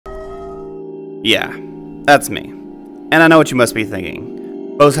Yeah, that's me. And I know what you must be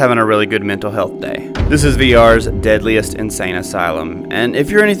thinking. Bo's having a really good mental health day. This is VR's Deadliest Insane Asylum, and if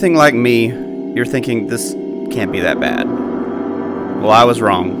you're anything like me, you're thinking this can't be that bad. Well, I was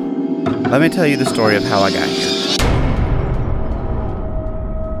wrong. Let me tell you the story of how I got here.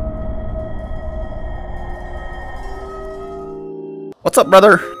 What's up,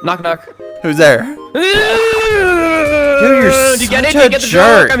 brother? Knock, knock. Who's there? Dude, you're such you get it? a You get the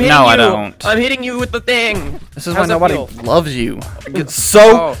jerk. joke? No, I don't. I'm hitting you with the thing. This is How's why that nobody feel? loves you. I get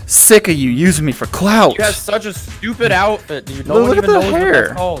so sick of you using me for clout. You have such a stupid outfit, dude. No Look one at even the knows hair. what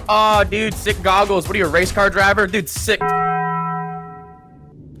that's called. Oh, dude, sick goggles. What are you, a race car driver? Dude, sick.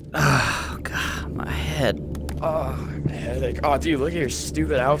 Oh, God, my head. Oh, my headache. Oh, dude, look at your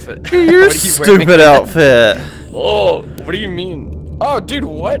stupid outfit. Your stupid outfit. Oh, what do you mean? Oh, dude,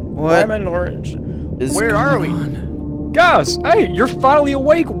 what? Why am I in orange? Where are we? Guys, hey, you're finally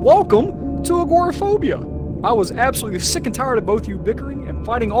awake. Welcome to agoraphobia. I was absolutely sick and tired of both you bickering and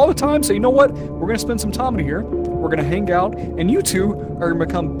fighting all the time, so you know what? We're going to spend some time in here. We're going to hang out, and you two are going to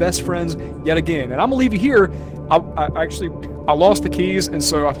become best friends yet again. And I'm going to leave you here. I lost the keys, and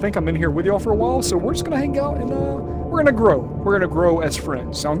so I think I'm in here with y'all for a while, so we're just going to hang out, and we're going to grow. We're going to grow as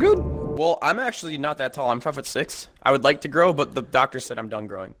friends. Sound good? Well, I'm actually not that tall. I'm 5'6". I would like to grow, but the doctor said I'm done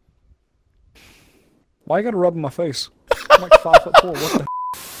growing. Why you got to rub in my face? I'm like 5'4". What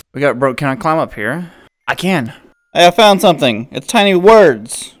the Bro, can I climb up here? I can. Hey, I found something. It's tiny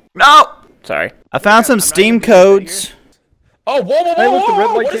words. No! Sorry. I found some Steam codes. Oh, whoa, whoa, whoa, Hey, look, the red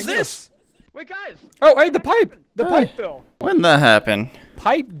whoa, light what is came this? Wait, guys. Oh, hey, the pipe. The pipe fell. When that happened?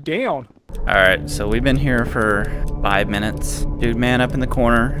 Pipe down. Alright, so we've been here for 5 minutes. Dude man up in the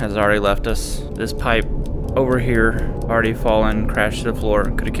corner has already left us. This pipe over here already fallen, crashed to the floor.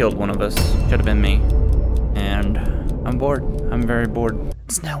 Could have killed one of us. Could have been me. And I'm bored. I'm very bored.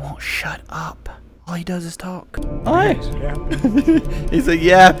 Snow won't shut up. All he does is talk. Hi. He's a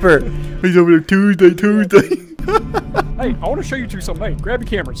yapper. He's over there Tuesday. Hey, I want to show you two something. Hey, grab your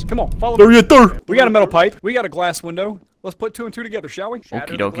cameras. Come on, follow me. We got a metal pipe. We got a glass window. Let's put 2 and 2 together, shall we?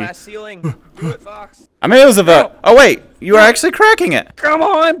 Shatter Okie the dokie. glass ceiling. Do it, Fox. I mean, it was about. Oh wait, you were actually cracking it. Come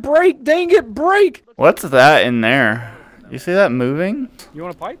on, break! Dang it, break! What's that in there? You see that moving? You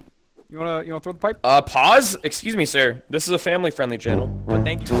want a pipe? You wanna throw the pipe? Pause? Excuse me, sir. This is a family-friendly channel. But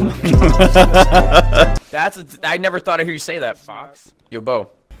thank you. I never thought I'd hear you say that, Fox. Yo,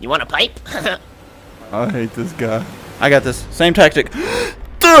 Bo. You want a pipe? I hate this guy. I got this. Same tactic.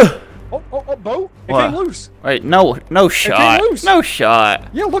 Oh, Bo! It What? came loose. Wait, no shot. loose. No shot.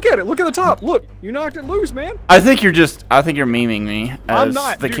 Yeah, look at it. Look at the top. Look, you knocked it loose, man. I think you're memeing me, I'm as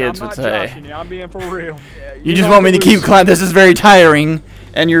not. the Dude, kids I'm would not say. joshing you. I'm being for real. Yeah, You just want me to keep climbing. This is very tiring,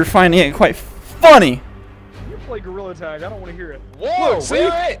 and you're finding it quite funny. You play gorilla tag. I don't want to hear it. Whoa, Look, see?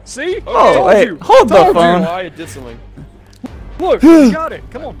 wait. See? Oh, Told wait. you. Hold the Told you. phone. Why did something? Look, you got it.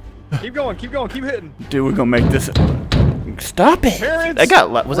 Come on. Keep going. Keep going. Keep hitting. Dude, we're gonna make this. Stop it. Parents, That got.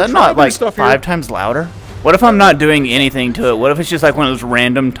 Was we're that trying not to do like stuff 5 here. times louder? What if I'm not doing anything to it? What if it's just like one of those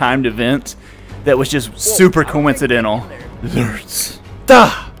random timed events that was just super coincidental? Desserts. Duh.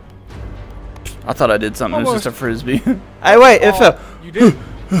 I thought I did something. It was just a frisbee. Hey, wait. It fell. You did.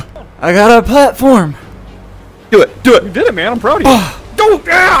 I got a platform. Do it. Do You it. did it, man. I'm proud of you. Don't.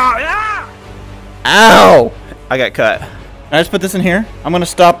 Ow. I got cut. Can I just put this in here? I'm gonna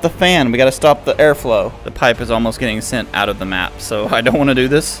stop the fan. We gotta stop the airflow. The pipe is almost getting sent out of the map, so I don't want to do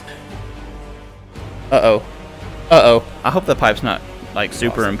this. Uh-oh. Uh-oh. I hope the pipe's not, like,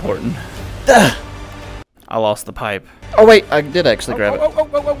 super important. Ugh. I lost the pipe. Oh, wait. I did actually grab it. Oh,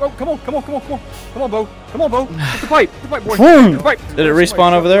 come on. Come on, Bo. Come on, Bo. Get the pipe. Get the pipe, boy. Boom. Get the pipe. Did it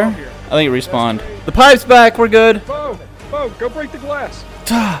respawn over there? I think it respawned. The pipe's back. We're good. Bo, go break the glass.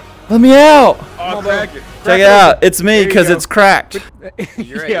 Let me out. Oh, crack it. Check it out. It's me There you because go. it's cracked.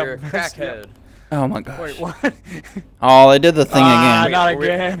 You're a crackhead. Oh, my gosh. Wait, what? Oh, they did the thing again. Not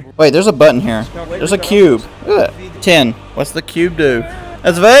again. Wait, there's a button here. There's a cube. Look at that. 10. What's the cube do?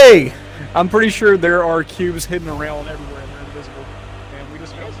 That's vague. I'm pretty sure there are cubes hidden around everywhere and they're invisible. And we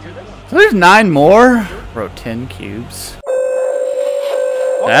just got to do that. So there's 9 more? Bro, 10 cubes.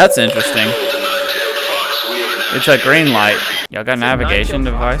 That's interesting. It's a green light. Y'all got navigation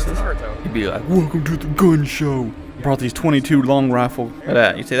devices? You'd be like, welcome to the gun show. Brought these 22 long rifle. Look at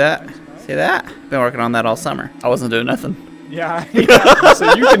that. You see that? See that? Been working on that all summer. I wasn't doing nothing. Yeah,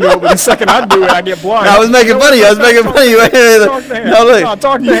 so you can do it, but the second I do it, I get blind. No, I was making money. I was making money. Talk to him. No, look. No,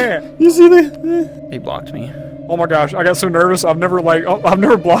 talk to him. You see that? He blocked me. Oh my gosh, I got so nervous. I've never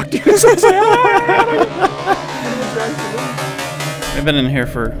blocked you. We've been in here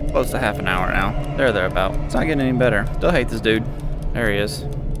for close to half an hour now. Thereabout. It's not getting any better. Still hate this dude. There he is.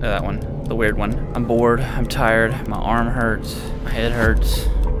 That one, the weird one. I'm bored, I'm tired, my arm hurts, my head hurts.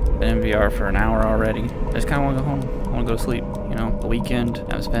 Been in VR for an hour already. I just kind of want to go home. I want to go to sleep. You know, the weekend,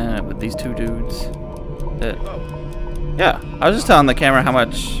 I'm spending it with these two dudes. Yeah, I was just telling the camera how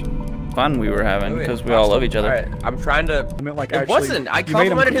much fun we were having because we all love each other. Alright, I'm trying to. I meant like it actually, wasn't. I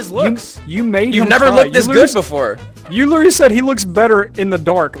complimented his looks. You made You've him never cry. looked this good before. You literally said he looks better in the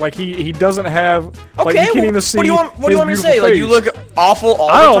dark. Like he doesn't have. Okay, like, you can't even see what do you want me to say? face. Like you look awful all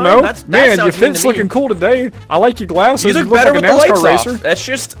the I don't time? know. That Man, your sounds mean fit's to me. looking cool today. I like your glasses. You look look better like with a the NASCAR lights racer. off. That's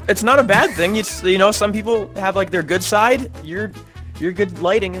just. It's not a bad thing. It's you know some people have like their good side. Your good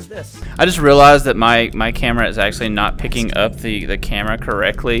lighting is this. I just realized that my camera is actually not picking up the camera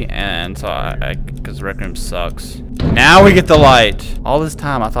correctly, and so because RecRoom sucks. Now we get the light. All this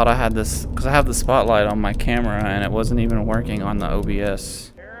time I thought I had this because I have the spotlight on my camera and it wasn't even working on the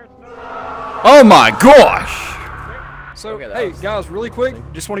OBS. Oh my gosh! So hey guys, really quick,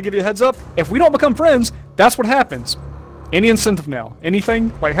 just want to give you a heads up. If we don't become friends, that's what happens. Any incentive now?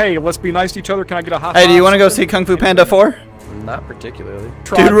 Anything? Like hey, let's be nice to each other. Can I get a high five? Hey, do you want to go see Kung Fu Panda 4? Not particularly.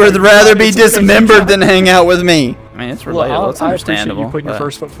 Dude would rather be dismembered than hang out with me. I mean, it's relatable. It's understandable. You putting your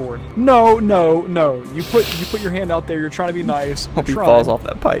first foot forward. No. You put your hand out there. You're trying to be nice. Hope he falls off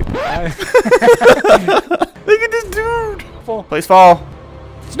that pipe. Look at this dude. Please fall.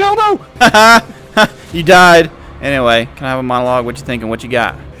 No. You died. Anyway, can I have a monologue? What you thinking? What you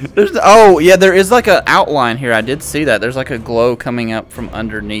got? Oh yeah, there is like an outline here. I did see that. There's like a glow coming up from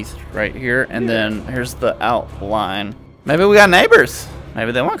underneath right here, and then here's the outline. Maybe we got neighbors.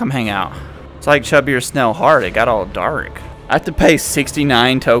 Maybe they want to come hang out. It's like Chubby or Snell Hard. It got all dark. I have to pay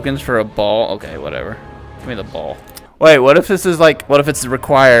 69 tokens for a ball. Okay, whatever. Give me the ball. Wait, what if this is like, what if it's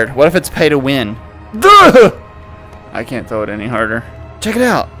required? What if it's pay to win? Duh! I can't throw it any harder. Check it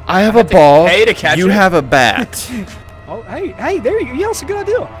out. I have a ball. Pay to catch you it? have a bat. Oh, hey, there you go. Yeah, that's a good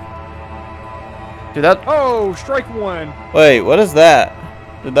idea. Dude, that. Oh, strike one. Wait, what is that?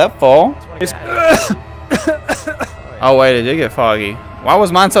 Did that fall? It's Oh wait, it did get foggy. Why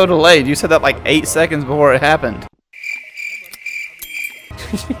was mine so delayed? You said that like 8 seconds before it happened.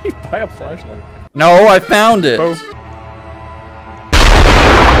 You buy a flashlight? No, I found it. Bo.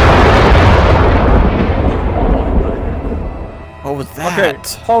 What was that?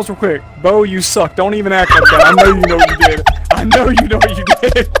 Okay, pause real quick. Bo, you suck. Don't even act like that. I know you know what you did. I know you know what you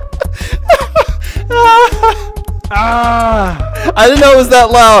did. I didn't know it was that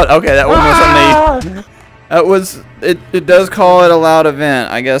loud. Okay, that one wasn't me. That was, it does call it a loud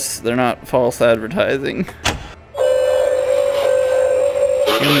event. I guess they're not false advertising.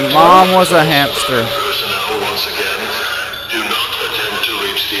 Your mom was a hamster. Personnel, once again, do not attempt to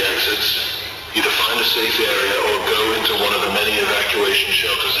reach the exits. Either find a safe area or go into one of the many evacuation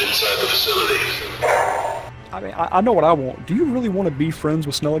shelters inside the facility. I mean, I know what I want. Do you really want to be friends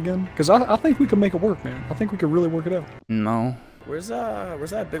with Snell again? Because I think we can make it work, man. I think we can really work it out. No. Where's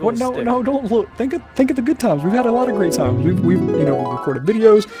that big What? old stick? No, don't look. Think of the good times. We've had a lot of great times. We've you know, we recorded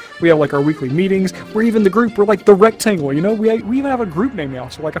videos. We have like our weekly meetings. We're even the group. We're like the rectangle. You know, we even have a group name now.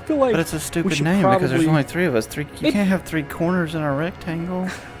 So like, I feel like. But it's a stupid should name because there's probably- only 3 of us. You can't have 3 corners in a rectangle.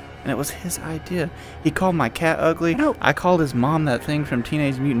 And it was his idea. He called my cat ugly. I called his mom that thing from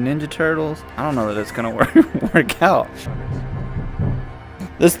Teenage Mutant Ninja Turtles. I don't know that it's gonna work out.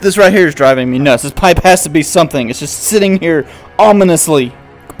 This right here is driving me nuts. This pipe has to be something. It's just sitting here ominously.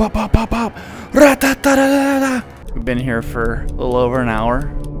 Pop, pop, pop, pop. We've been here for a little over an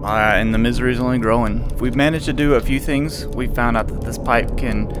hour. And the misery is only growing. We've managed to do a few things. We found out that this pipe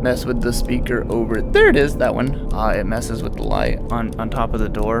can mess with the speaker over. There it is, that one. It messes with the light on top of the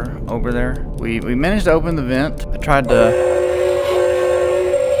door over there. We managed to open the vent. I tried to.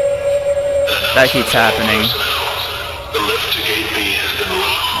 That keeps happening. The lift to gate B has been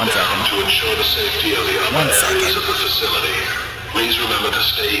locked 1 second. to ensure the safety of the upper areas of the facility. Please remember to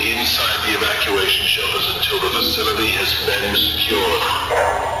stay inside the evacuation shelters until the facility has been secured.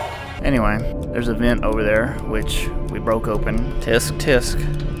 Anyway, there's a vent over there, which we broke open. Tisk, tisk.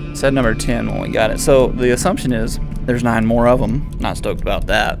 Said number 10 when we got it. So the assumption is there's 9 more of them. Not stoked about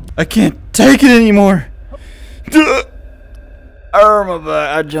that. I can't take it anymore.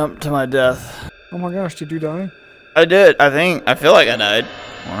 I jumped to my death. Oh my gosh, did you die? I did. I feel like I died.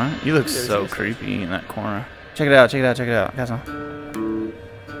 What? You look so creepy in that corner. Check it out. Check it out. Check it out. I got some.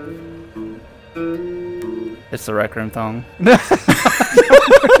 It's the RecRoom thong.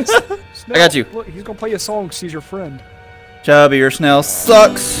 I got you. Look, he's gonna play a song because he's your friend. Chubby or Snell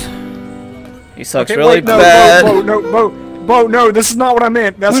sucks. He sucks Okay, really wait, no, bad. Bo, no, this is not what I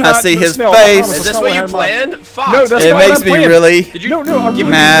meant. That's I not see his Snell. face. Is this what you planned? Fuck. No, that's It not what makes I me planned. really Did you? No, I'm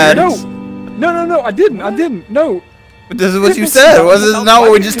mad. No, I didn't. No. This is what you said. Was this not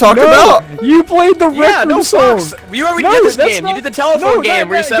what we just talked about? You played the RecRoom song. You already did this game. You did the telephone game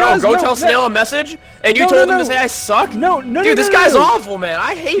where you said, "Oh, go tell Snail a message," and you told him to say, "I suck." Dude, this guy's awful, man.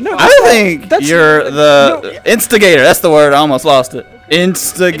 I hate him. I think you're the instigator. That's the word. I almost lost it.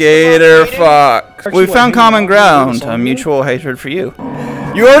 Instigator, fuck. We found common ground. A mutual hatred for you.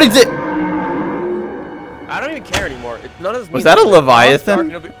 You already did. I don't even care anymore. None of this Was that a Leviathan?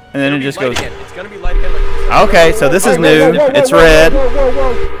 And then it just goes. It's gonna be light again. Okay, so this is new. It's red.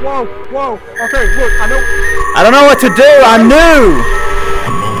 Whoa. Okay, look, I don't know what to do. I'm new.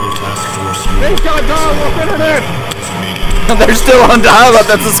 Thank God, dial-up internet. They're still on dial-up.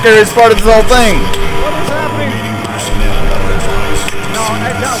 That's the scariest part of this whole thing. What is happening? No,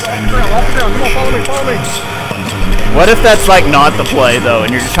 hey, guys, off the ground. Come on, follow me. What if that's like not the play though,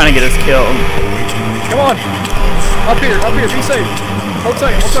 and you're just trying to get us killed? Come on. Up here. Be safe. Hold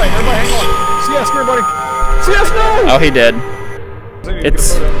tight. Everybody hang on. CS, everybody. CS, no! Oh, he did.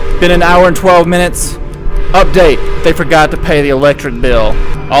 It's been an hour and 12 minutes. Update. They forgot to pay the electric bill.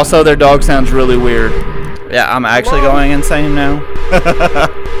 Also, their dog sounds really weird. Yeah, I'm actually going insane now.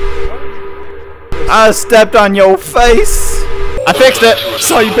 I stepped on your face. I fixed it.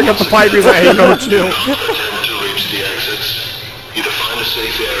 Saw you pick up the pipe because I hate no chill. Attempt to reach the exits. Either find a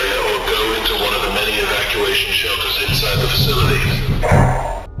safe area or go into one of the many evacuation shelters inside the facility.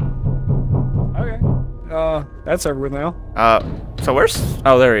 Okay. That's everywhere now. So where's...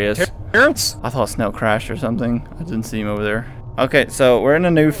 Oh, there he is. Parents? I thought Snow crashed or something. I didn't see him over there. Okay, so we're in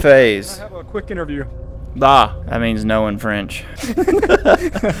a new phase. I have a quick interview. Bah, that means no in French.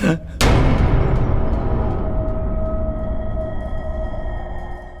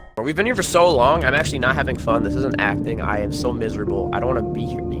 We've been here for so long. I'm actually not having fun. This isn't acting. I am so miserable. I don't want to be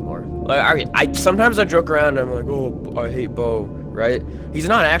here anymore. Like, I sometimes I joke around. And I'm like, oh, I hate Bo, right? He's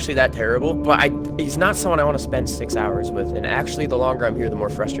not actually that terrible, but he's not someone I want to spend 6 hours with. And actually, the longer I'm here, the more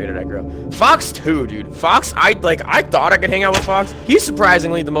frustrated I grow. Fox too, dude. Fox, I thought I could hang out with Fox. He's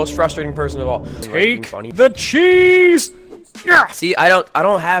surprisingly the most frustrating person of all. Take the cheese. Yeah. See, I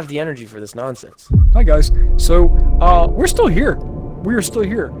don't have the energy for this nonsense. Hi guys. So we're still here. We are still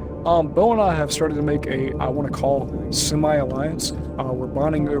here. Bo and I have started to make I want to call semi-alliance. We're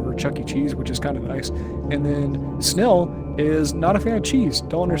bonding over Chuck E. Cheese, which is kind of nice. And then Snell is not a fan of cheese.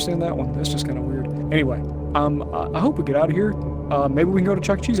 Don't understand that one. That's just kind of weird. Anyway, I hope we get out of here. Maybe we can go to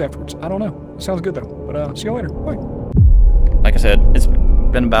Chuck E. Cheese afterwards. I don't know. Sounds good though. But see you later. Bye. Like I said, it's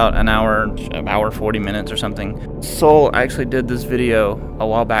been about an hour 40 minutes or something. Soul actually did this video a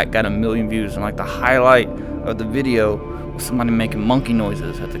while back, got 1 million views, and like the highlight of the video was somebody making monkey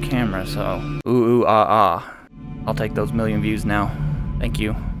noises at the camera. So ooh ah. I'll take those 1 million views now. Thank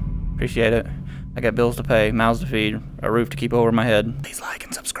you. Appreciate it. I got bills to pay, mouths to feed, a roof to keep over my head. Please like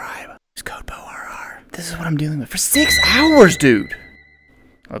and subscribe. Use code BORR. This is what I'm dealing with for 6 hours, dude.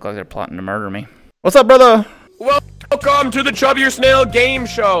 Look like they're plotting to murder me. What's up, brother? Welcome to the Chubbier Snail Game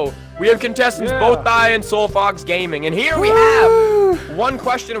Show. We have contestants Boethiah and Soul Fox Gaming, and here we have one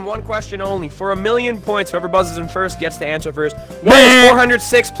question and one question only. For 1 million points, whoever buzzes in first gets to answer first. What is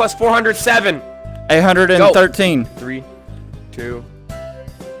 406 plus 407? 813. 3, 2,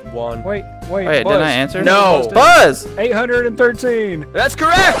 1. Wait, didn't I answer? No. Buzz! 813. That's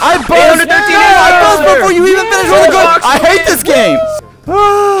correct. I buzzed! 813 I buzzed before you even finished with the goal. I hate this game.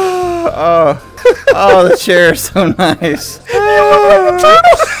 Oh, the chair is so nice.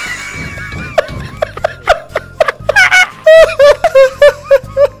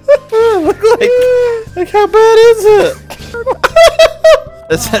 Look how bad is it?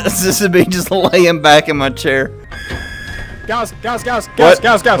 This would be just laying back in my chair. Guys. What?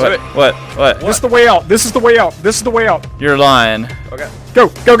 This is the way out. This is the way out. You're lying. Okay. Go.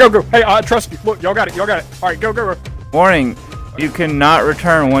 Hey, I trust you. Look, y'all got it. All right, go. Warning. You cannot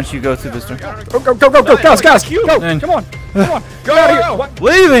return once you go through this door. Go, guys, go, come on, go out of here.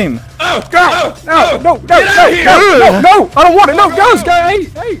 Leave him. Go, no, I don't want it, no, guys,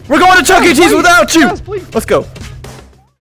 hey. We're going to Chuck E. Cheese without you. Guys, please. Let's go.